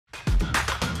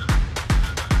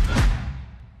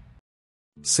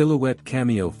Silhouette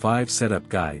Cameo 5 Setup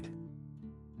Guide.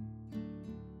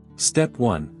 Step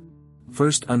 1.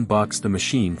 First unbox the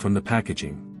machine from the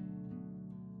packaging.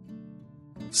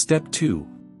 Step 2.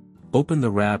 Open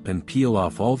the wrap and peel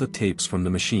off all the tapes from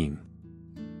the machine.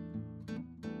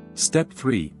 Step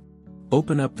 3.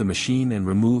 Open up the machine and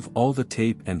remove all the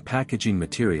tape and packaging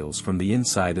materials from the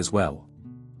inside as well.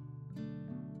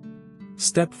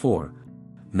 Step 4.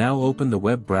 Now open the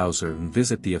web browser and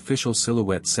visit the official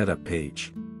Silhouette setup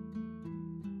page.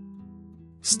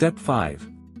 Step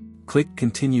 5. Click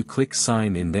Continue, click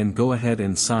Sign In, then go ahead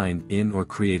and sign in or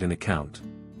create an account.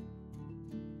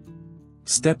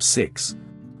 Step 6.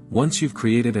 Once you've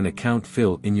created an account,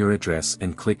 fill in your address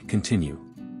and click Continue.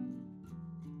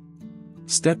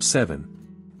 Step 7.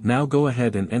 Now go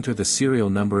ahead and enter the serial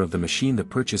number of the machine, the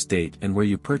purchase date and where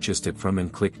you purchased it from,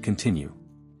 and click Continue.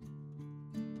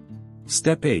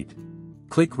 Step 8.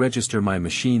 Click Register My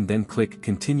Machine, then click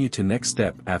Continue to next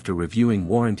step after reviewing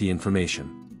warranty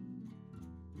information.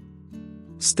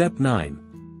 Step 9.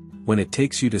 When it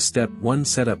takes you to Step 1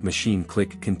 Setup Machine,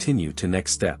 click Continue to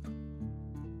next step.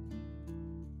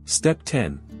 Step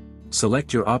 10.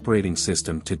 Select your operating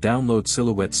system to download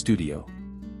Silhouette Studio.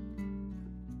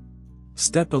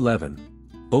 Step 11.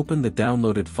 Open the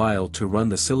downloaded file to run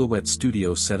the Silhouette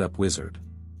Studio Setup Wizard.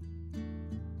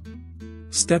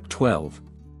 Step 12.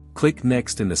 Click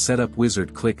Next in the Setup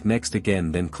Wizard, click Next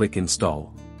again, then click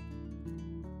Install.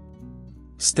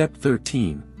 Step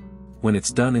 13. When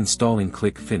it's done installing,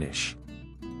 click Finish.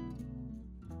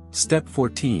 Step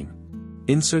 14.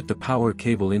 Insert the power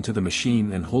cable into the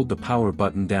machine and hold the power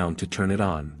button down to turn it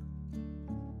on.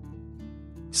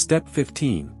 Step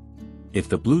 15. If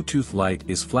the Bluetooth light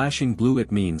is flashing blue,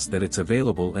 it means that it's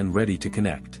available and ready to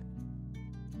connect.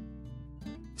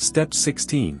 Step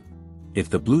 16. If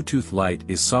the Bluetooth light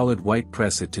is solid white,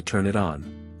 press it to turn it on.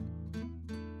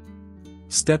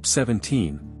 Step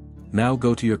 17. Now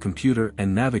go to your computer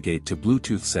and navigate to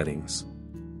Bluetooth settings.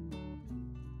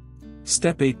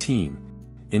 Step 18.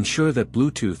 Ensure that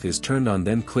Bluetooth is turned on,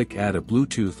 then click Add a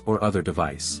Bluetooth or other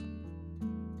device.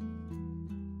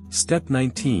 Step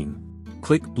 19.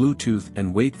 Click Bluetooth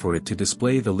and wait for it to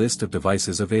display the list of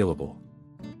devices available.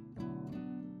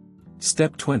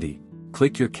 Step 20.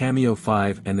 Click your Cameo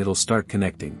 5 and it'll start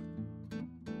connecting.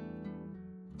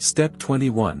 Step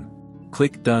 21.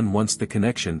 Click Done once the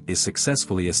connection is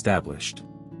successfully established.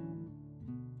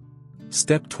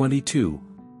 Step 22.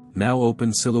 Now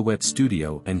open Silhouette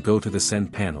Studio and go to the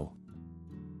Send panel.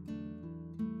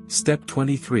 Step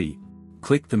 23.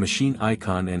 Click the machine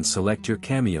icon and select your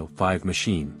Cameo 5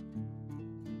 machine.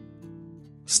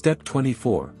 Step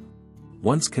 24.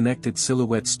 Once connected,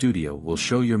 Silhouette Studio will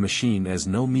show your machine as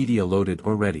no media loaded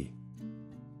or ready.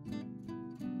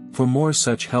 For more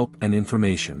such help and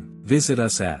information, visit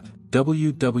us at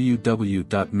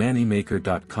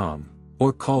www.mannymaker.com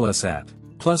or call us at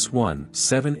 +1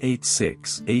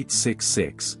 786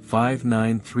 866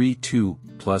 5932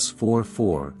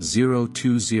 +44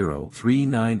 020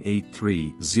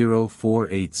 3983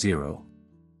 0480.